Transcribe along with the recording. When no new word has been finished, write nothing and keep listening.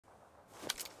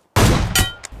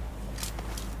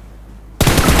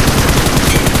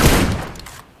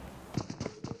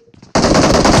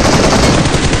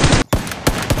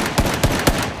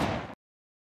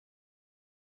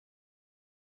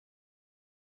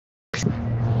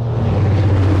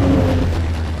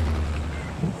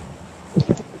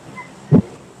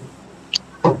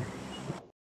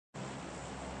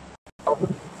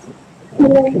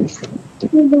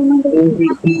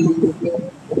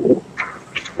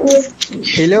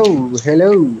Hello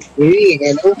hello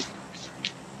hello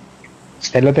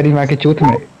hello तेरी माँ की चूत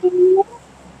में।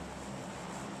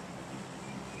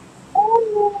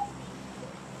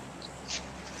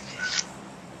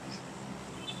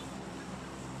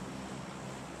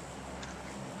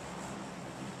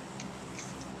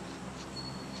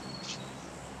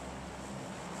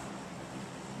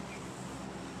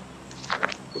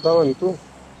 खुदावन तू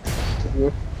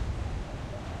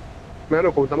मैं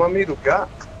रुकू तमाम ही रुक गया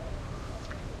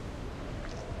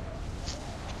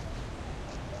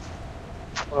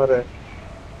और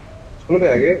सुन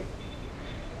रहे आगे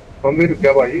मम्मी रुक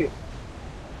गया भाई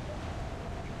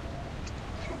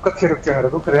कच्चे रुक गया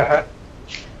रुक रहा है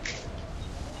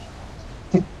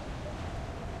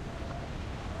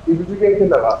बिजली कैसे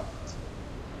लगा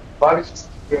बारिश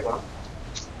के ना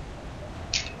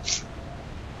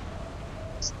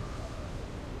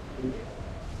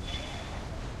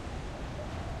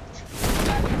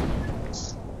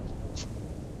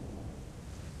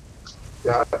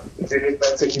यार तेरे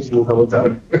पैसे की झूठा बता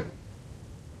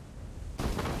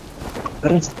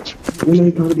अरे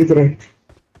नहीं कहाँ दिख रहा है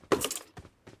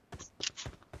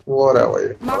वो आ रहा है भाई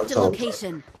Marked a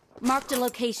location. Marked a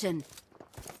location.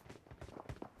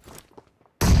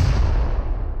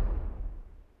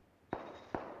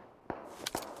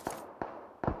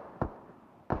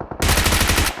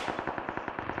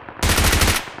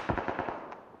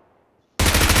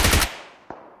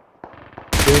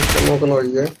 Como que no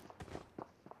oye?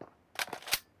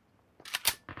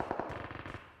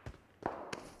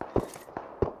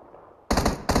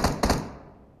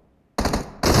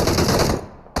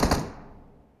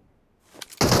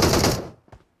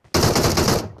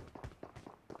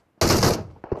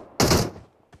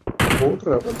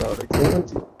 Otra palabra, ¿qué no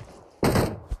entiendo?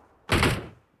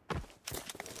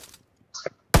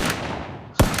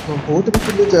 बहुत भी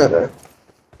चले जा रहा है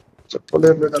चप्पल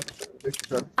है मेरा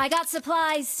I got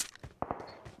supplies.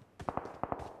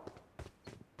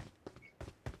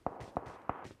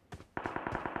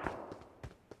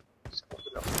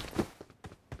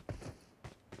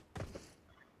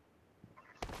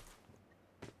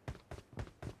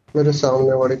 मेरे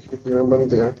सामने वाली खिड़की में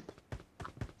बंद है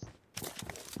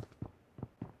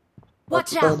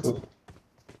Watch out.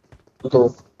 तो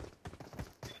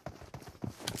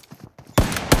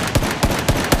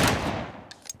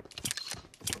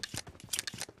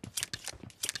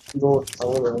दो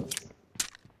सामने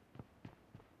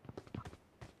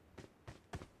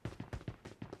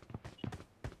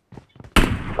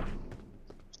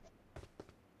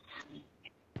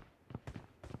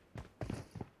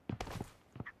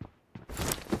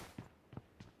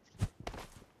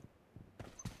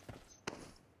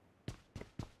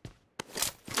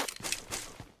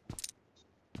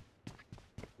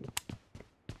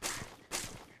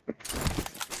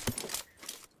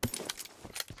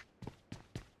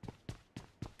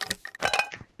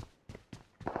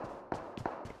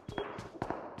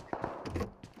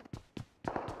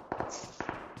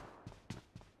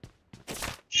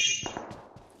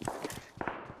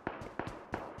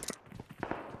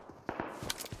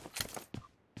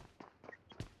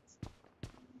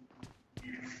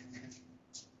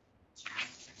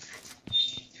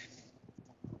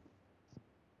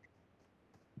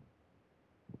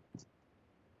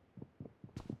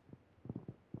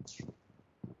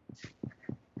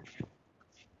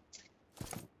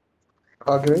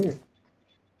आ गए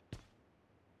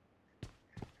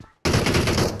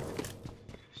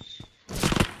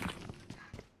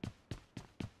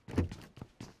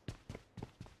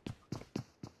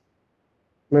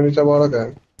मेरे चबाड़ा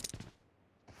गए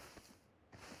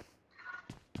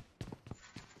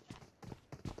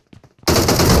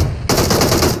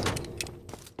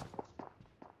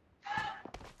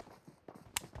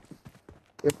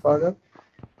ये पागल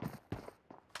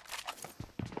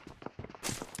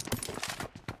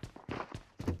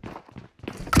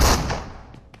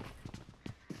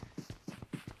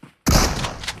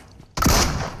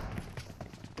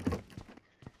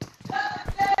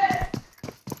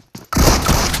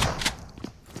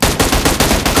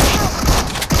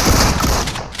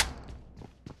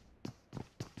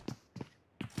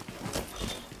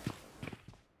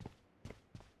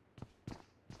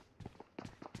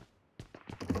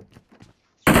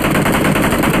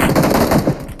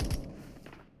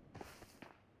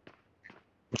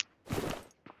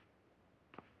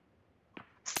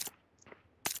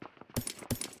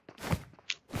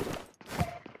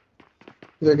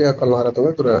ये क्या कल मारा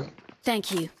तुम्हें तुरा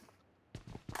Thank you.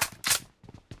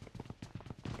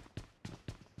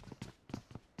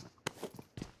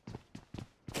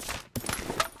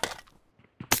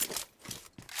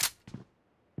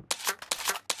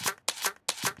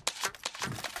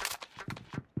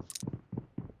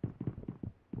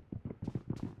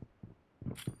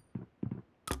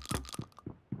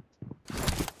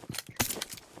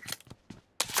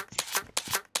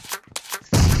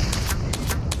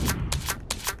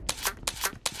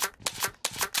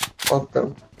 आते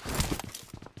हैं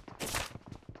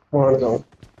मार जाऊं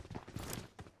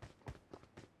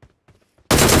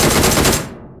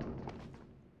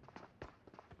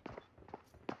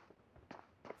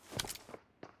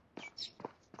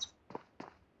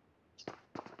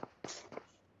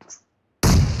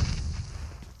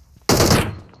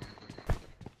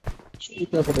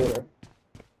क्या पड़ेगा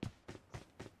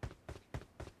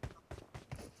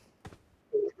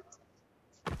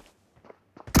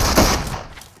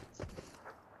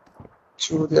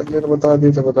छूट या प्लेयर बता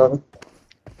दी तो बता दो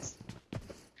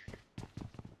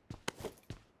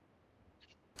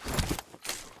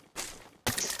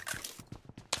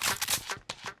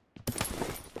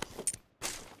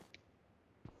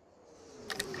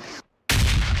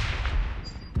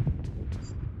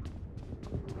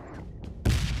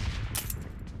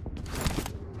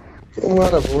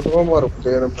तुम्हारा वोट वो मारो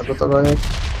प्लेयर भलो तो आया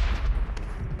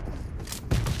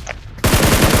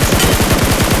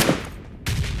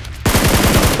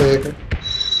एक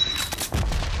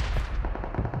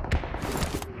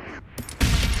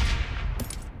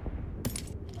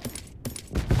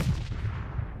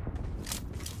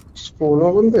स्कूल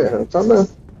में बंदे हैं चल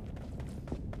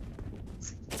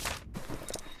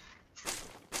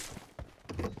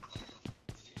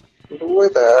डूबे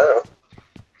तो है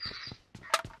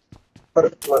पर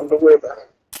डूबे तो है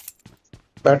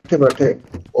बैठे बैठे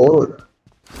और हो जाए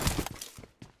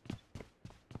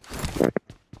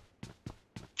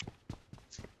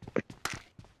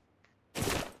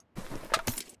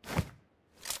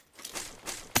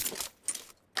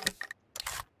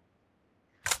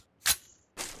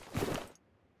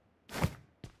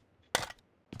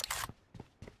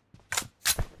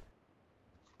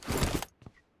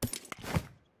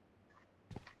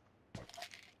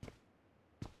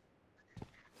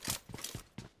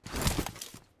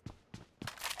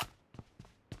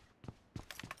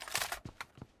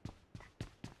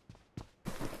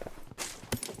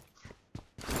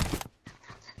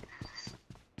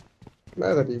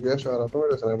मैं तो ठीक है आ रहा था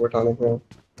मेरे से बैठाने को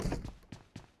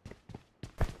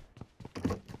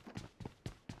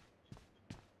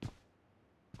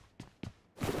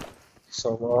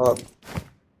सवाल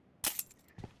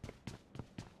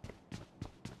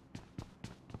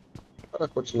अरे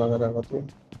कुछ लग रहा है तू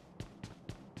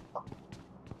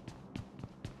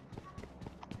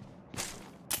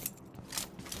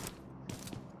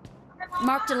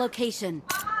Marked a location.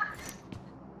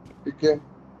 ठीक है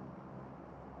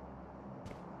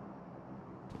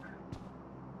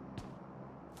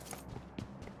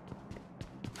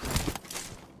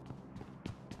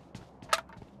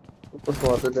कुछ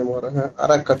बातें दे मारा है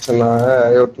अरे कचना है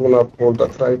ये तू ना बोल रहा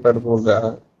था आईपैड बोल रहा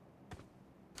है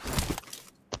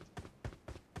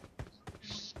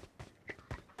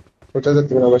कुछ ऐसे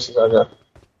तेरा मैसेज आ गया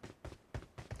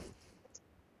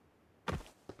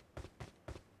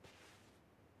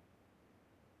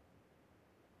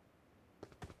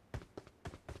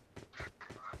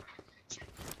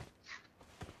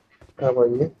क्या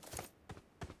भाई ये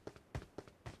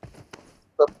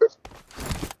सब पे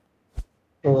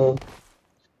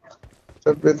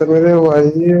सब पे तो मेरे भाई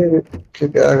ये कि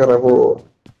क्या करा वो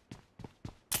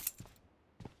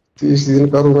 30 दिन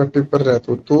का रूम एक्टिव कर रहा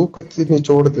है तू कितनी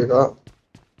निचोड़ देगा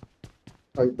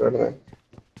आईपैड में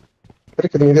फिर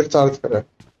कितनी देर चार्ज करा है?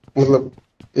 मतलब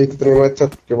एक दिन में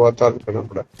छत के बाद चार्ज करना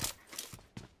पड़ा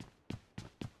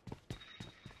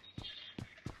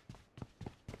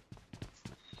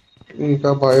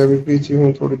इनका भाई अभी पीछे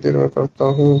हूँ थोड़ी देर में करता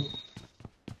हूँ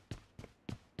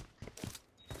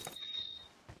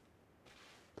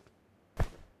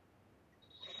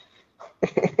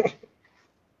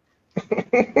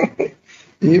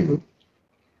ये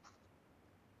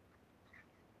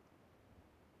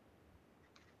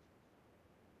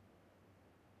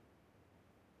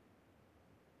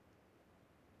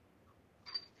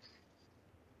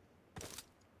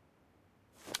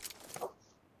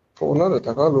होना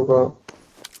रहता का लोग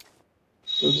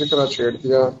तो जिक्र छेड़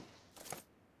दिया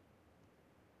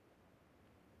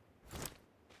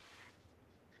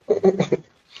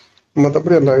मतलब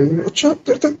बढ़िया लगी अच्छा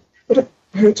तेरे तक अरे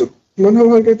भैंस चो, मना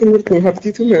वहां गए थे मेरे को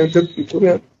हफ्ती थी मैं जब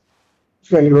तूने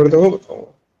मैंने लड़ दो बताऊं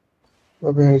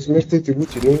अब भैंस मेरे थी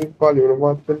बुची नहीं पाली में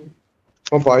बात कर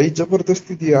वहाँ भाई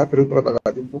जबरदस्ती दिया फिर ऊपर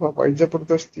लगा दी वहाँ भाई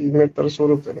जबरदस्ती मैं तेरे 100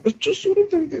 रुपये अच्छा 100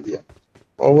 रुपये भी दे दिया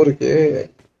और के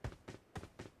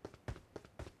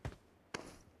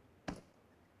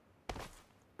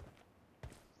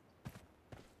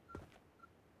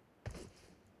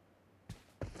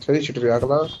सही छिट रहा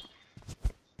अगला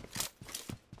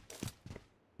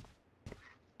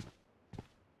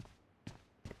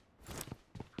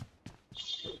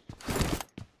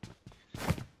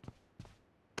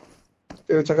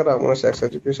ये चक्कर हमारा सेक्स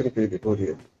एजुकेशन की भी हो रही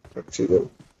है अच्छी है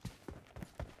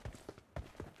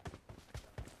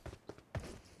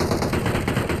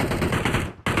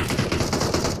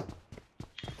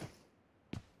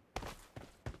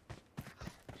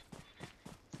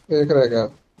एक रह गया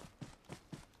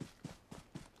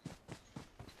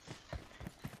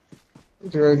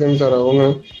जो दिन जा रहा हूँ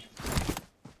मैं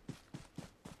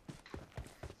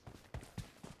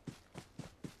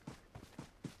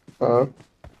हाँ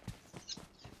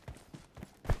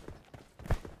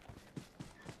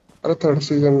अरे थर्ड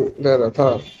सीजन ले रहा था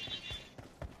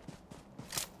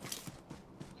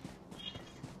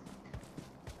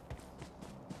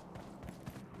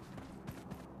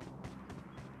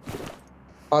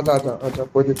आजा आजा आजा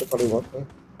कोई दिक्कत वाली बात है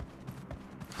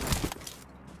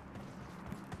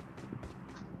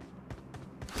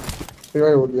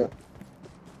रिवाइव हो गया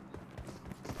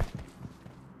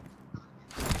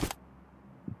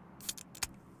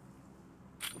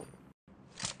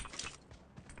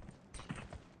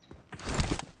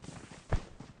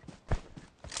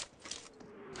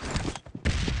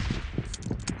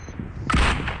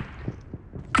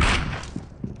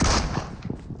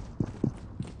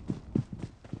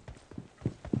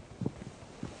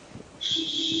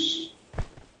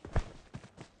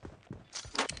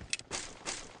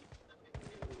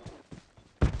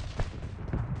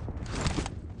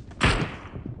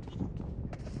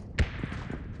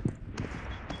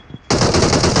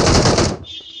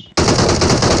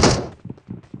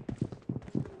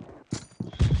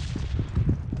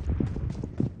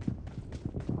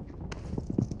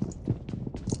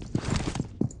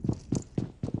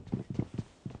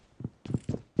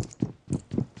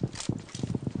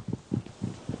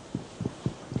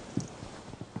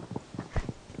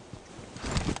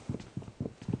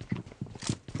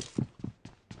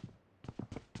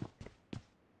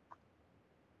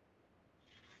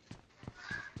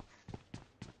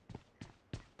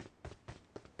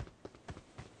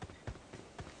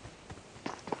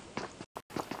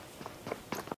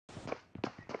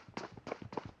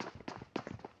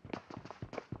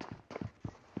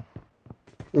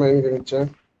मैं इनके नीचे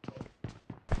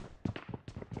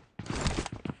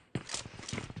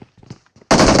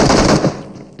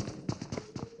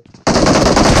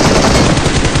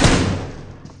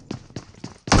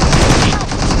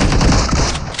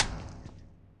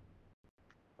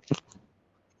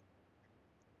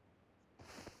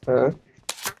है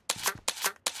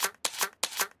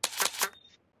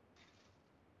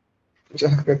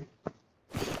जाकर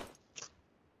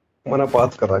मना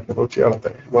बात कर रहा है रुचि आड़ता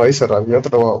है वही सर अभी तो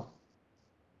दबाओ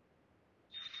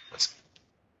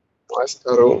वाइस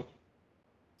करो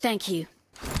Thank you.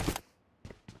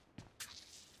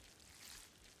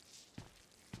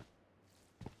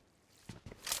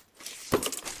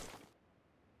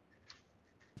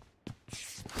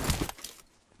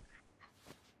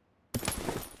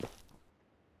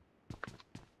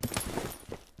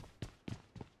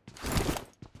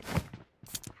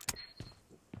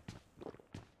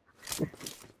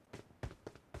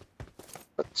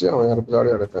 अच्छे हो यार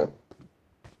बिगाड़े रहते हैं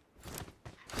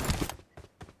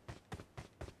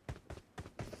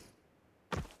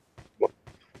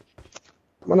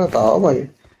मना था भाई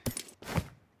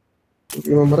क्योंकि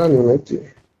मैं मरा नहीं मैं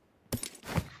चाहिए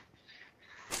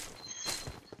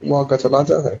मौका चला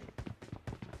जा है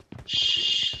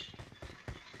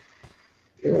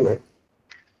ये नहीं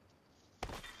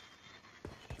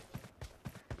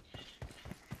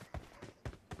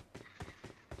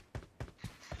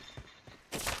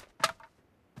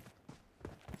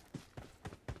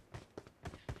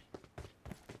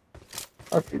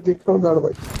आप देख रहा हूँ दाड़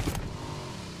भाई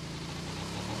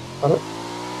अरे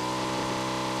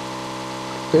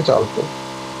ये चालते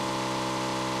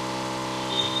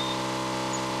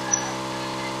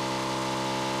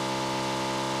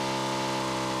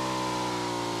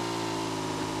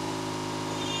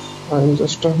I'm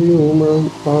just a human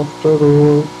after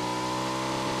all.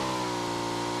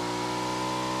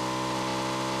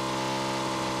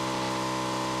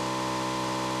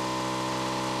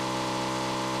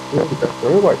 ये भी करते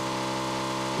हैं भाई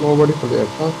नोबडी प्लेयर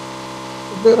था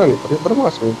बेरा नहीं पड़े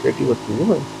बदमाश में पेटी बत्ती है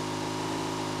भाई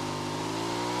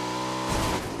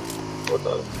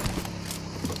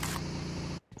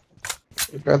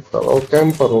कहता वो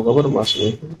कैंपर होगा बदमाश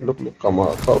में लुक लुक का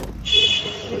मारता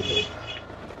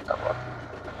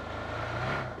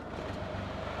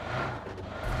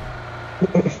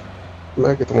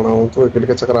मैं कितना हूँ तो एक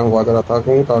के चक्कर में रहा था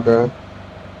क्यों था क्या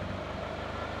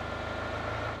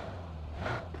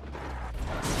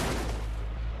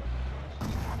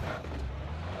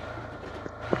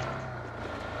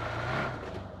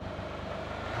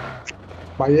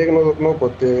भाई एक नो नो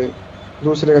होते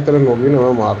दूसरे का तरह होगी ना,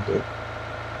 मैं मार दे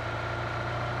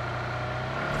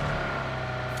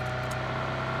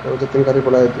तो जितनी का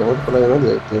रिप्लाई दिया वो रिप्लाई ना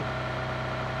देते।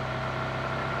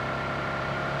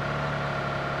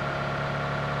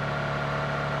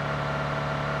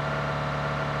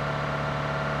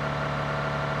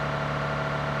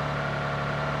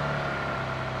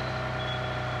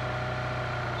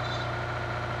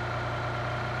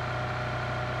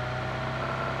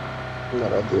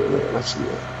 मेरा दे लेना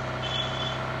चाहिए।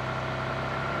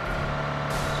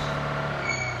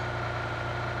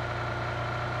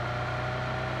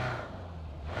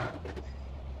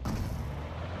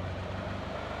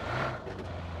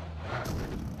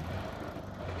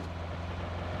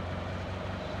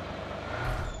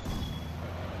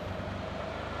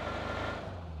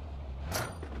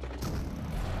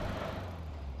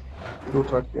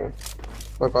 लूट रखे हैं,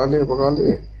 पका ले पका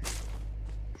ले।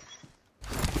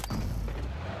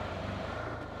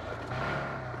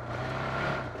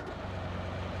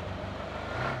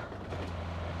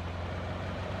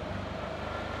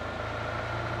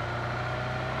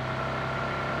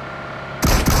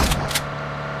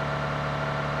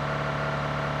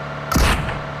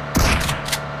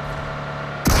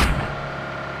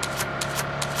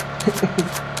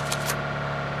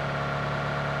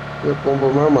 ये pombo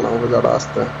में मनाऊंगा जा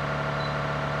रास्ता है।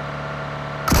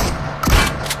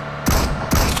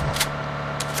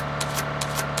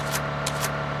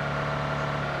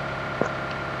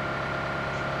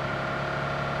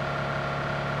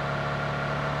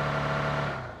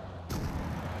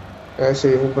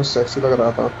 ऐसे ही बस सेक्सी लग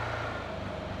रहा था।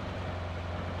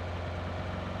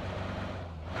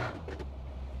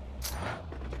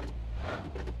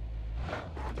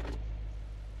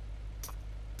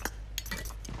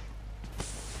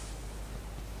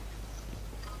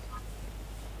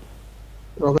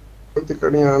 गलती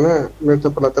करनी है ना, मेरे तो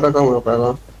पता तेरा काम हो पाएगा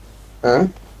है।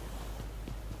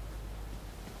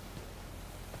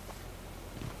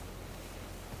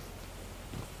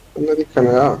 तुमने दिखा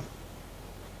ना यार,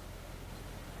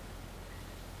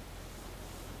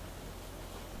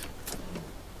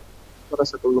 बड़ा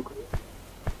सकल लोग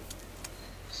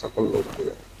सकल लोग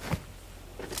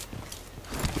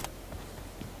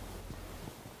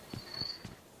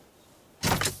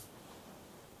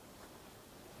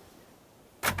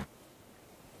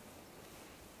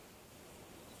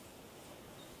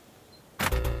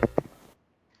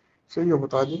सही है।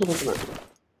 बता दी तो कितना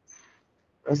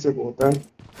पैसे बहुत है।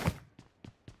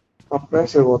 अब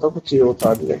पैसे बहुत है, कुछ ये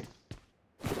बता दिए।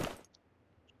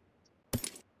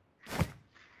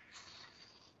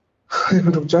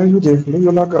 रुक जा, यू देख लो,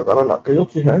 यो लागा करा लागे यो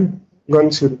की है गन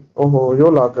सील। ओहो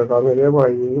यो लागा का मेरे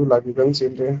भाई, यो लागी गन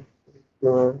सील रे।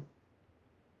 हाँ,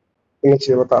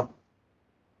 नीचे बता,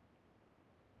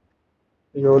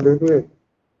 यो देख ले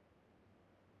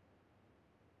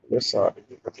ये सारे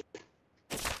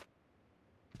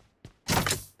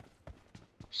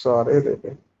सारे देखे।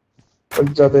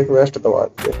 ज्यादा एक वेस्ट दबा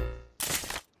दिए।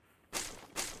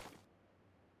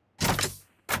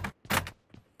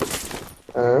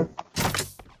 हैं?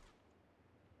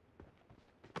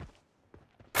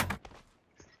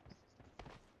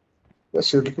 ये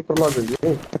शील्ड के ऊपर लग गई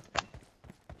है,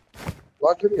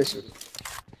 लग गई है शील्ड।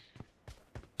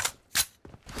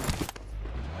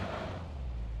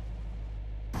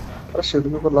 अरे शील्ड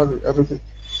के ऊपर लग गई। अरे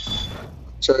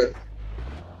अच्छा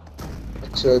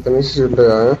अच्छा, इतनी शील्ड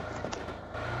आए।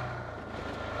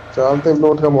 चलते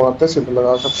लोट का मारते, शील्ड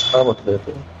लगा कर फटाफट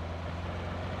लेते हैं।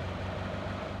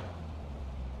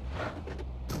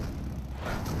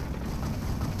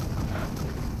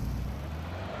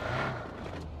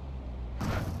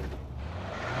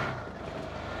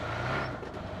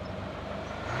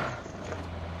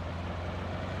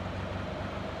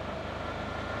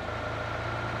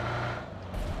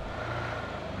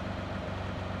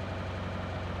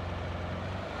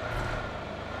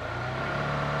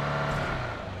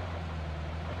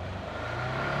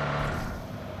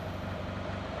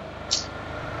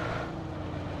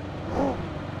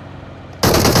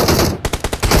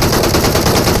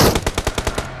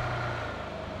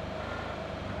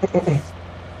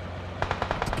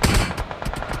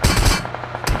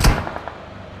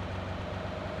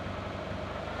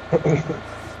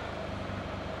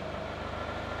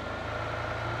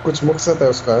 कुछ मकसद है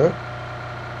उसका है।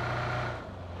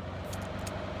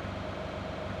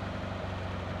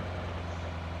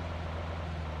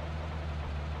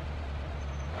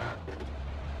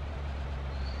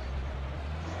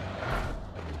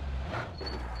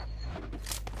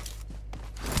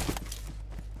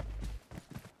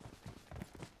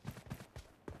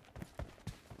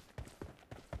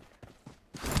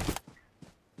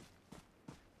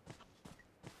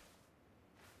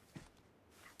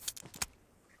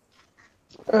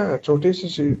 छोटी सी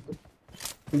चीज,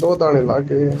 2 दाने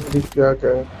लाके अभी क्या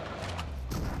क्या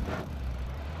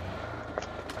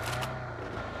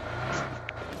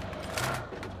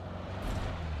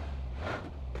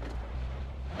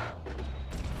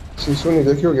शीशो नहीं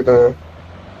देखियो कितना है।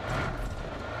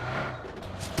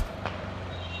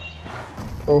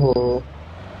 ओहो,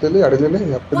 ले ले आप ले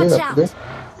Watch आप ले। out!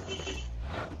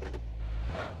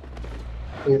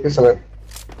 ये किस समय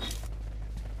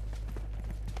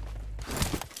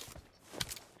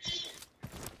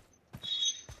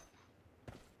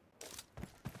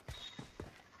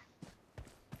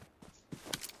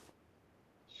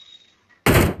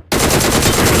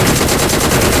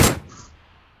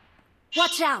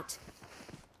Watch out!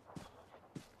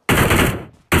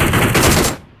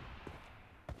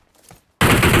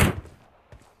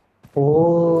 ओ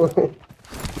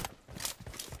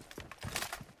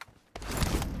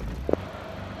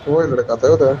वो लड़का था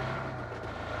उधर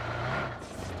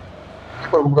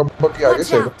पर बग्गी आगे Watch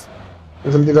से out!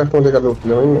 जल्दी रख मुझे कर लूट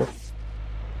लिया मैंने।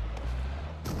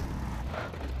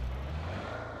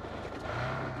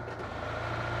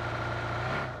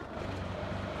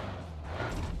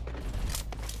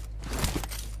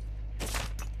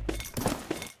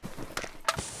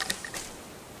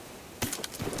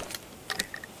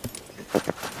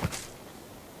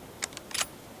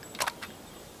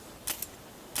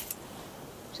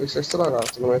 Sexta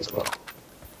lagarto, non è trovato.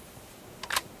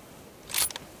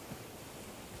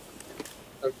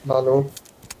 Vado.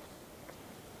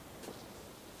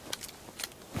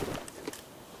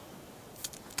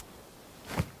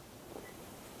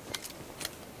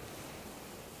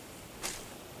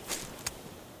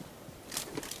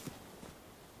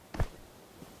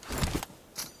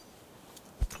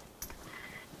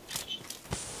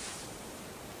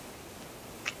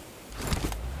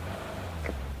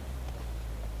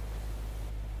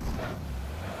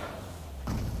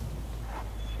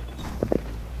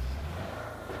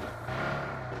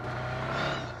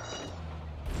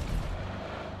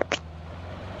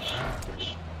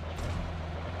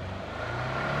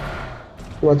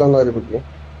 Guarda andare perché.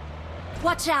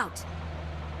 Watch out!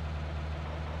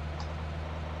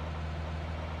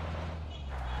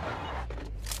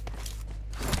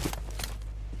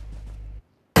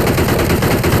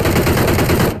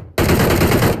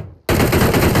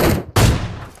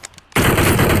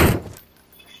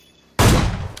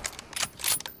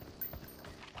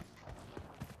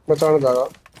 बचाने जाएगा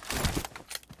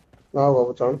ना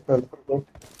होगा बचाने हेल्प करके।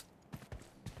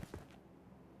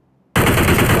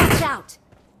 Watch out!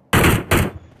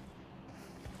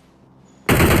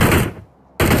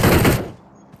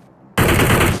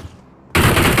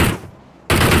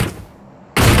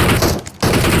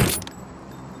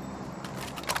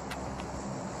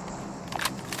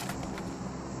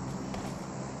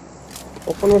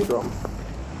 Open with drum.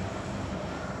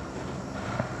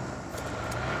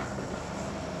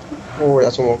 Oh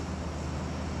ja, så må.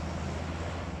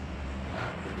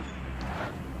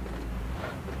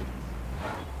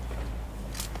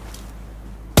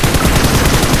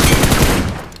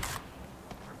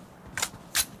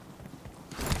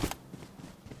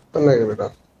 करना है बेटा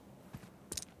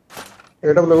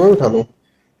एडब्ल्यू में उठा लूं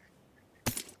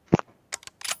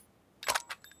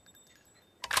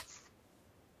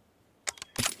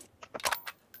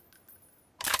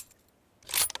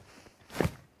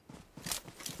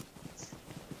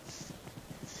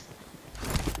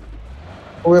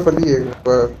वो ये पली है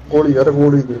गोली यार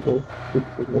गोली दे दो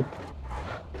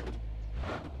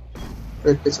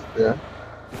देख के सकते हैं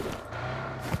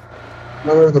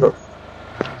ना मेरे तरफ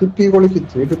टिप्पी गोली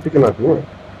कितनी टिप्पी के नाती है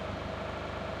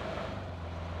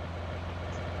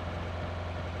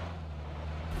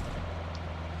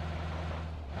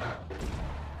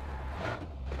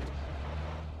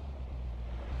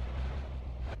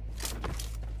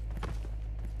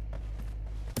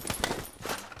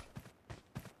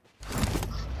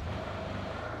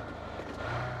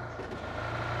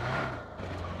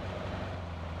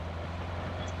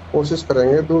कोशिश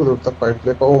करेंगे दूर दूर तक फाइट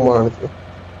ले पाओ मारने की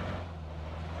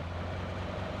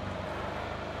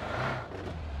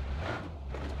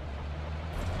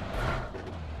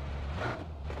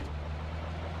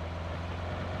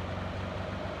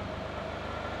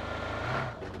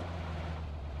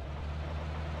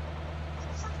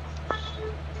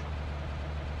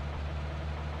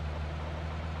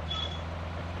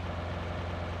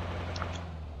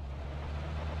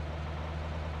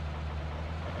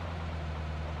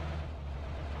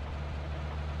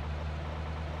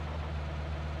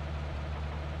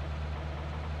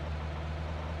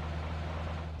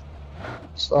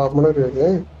सामने रह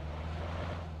गए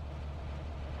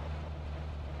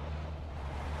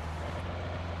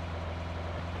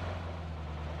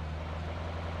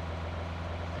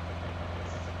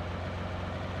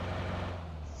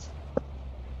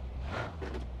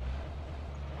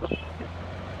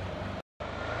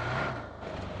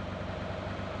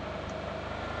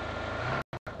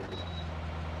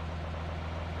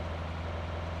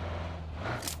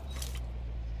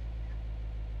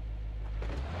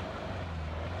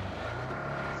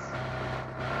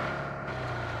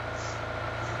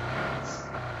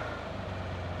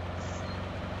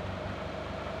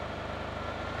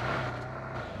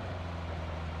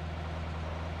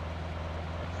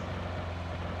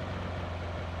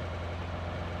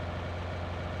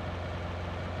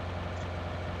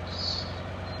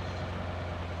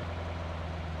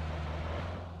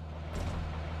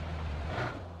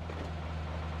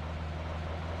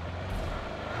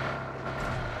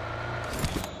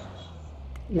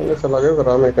मैंने चला गया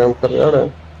घर में कैंप कर रहा है।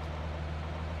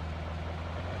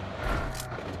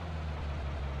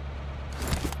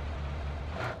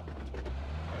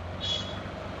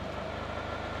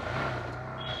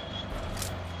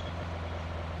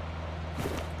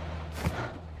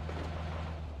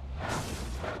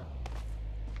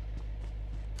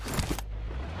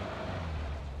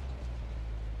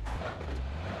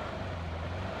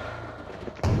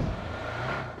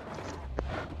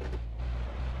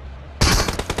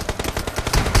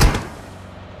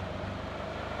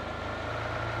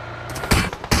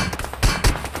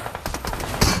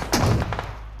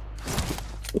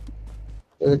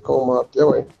 एक को मार दिया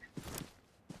भाई।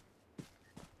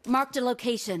 Marked a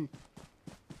location.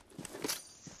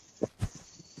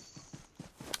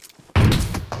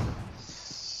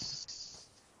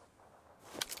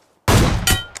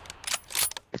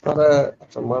 अरे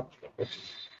अच्छा मार दिया।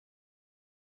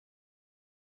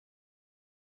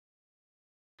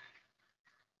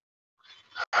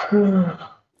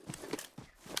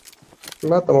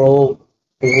 मैं तो वो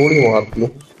गोली मारती हूँ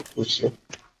कुछ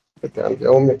ध्यान दिया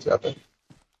वो में क्या था।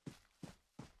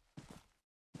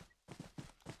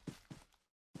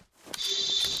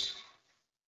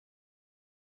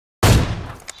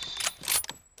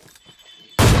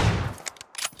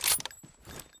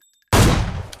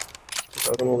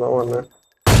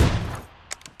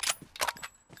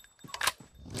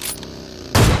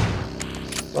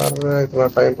 अरे इतना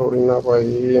टाइम थोड़ी ना भाई,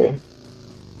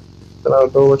 इतना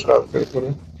 2 बज रहा फिर थोड़ी।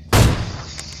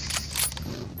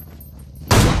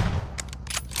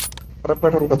 अरे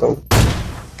पेट्रोल खत्म।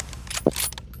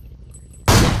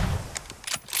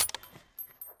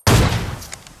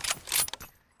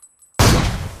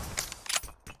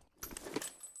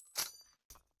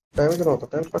 टाइम कितना होता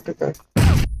टाइम पट्टी का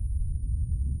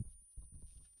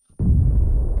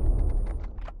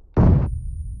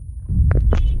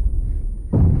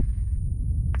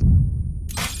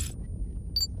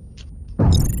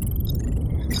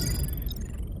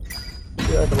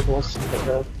क्या कर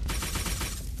रहा है।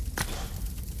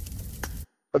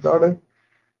 बता दे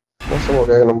मौसम हो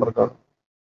गया नंबर का।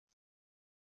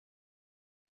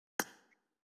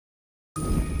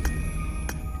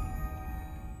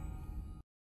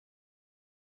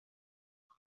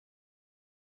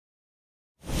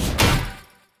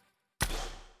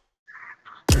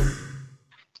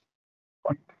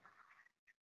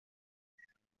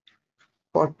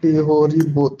 पार्टी हो रही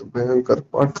बहुत भयंकर,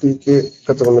 पार्टी के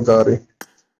कदम नजारे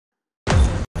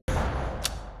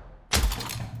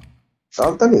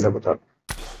चालता नहीं था बता।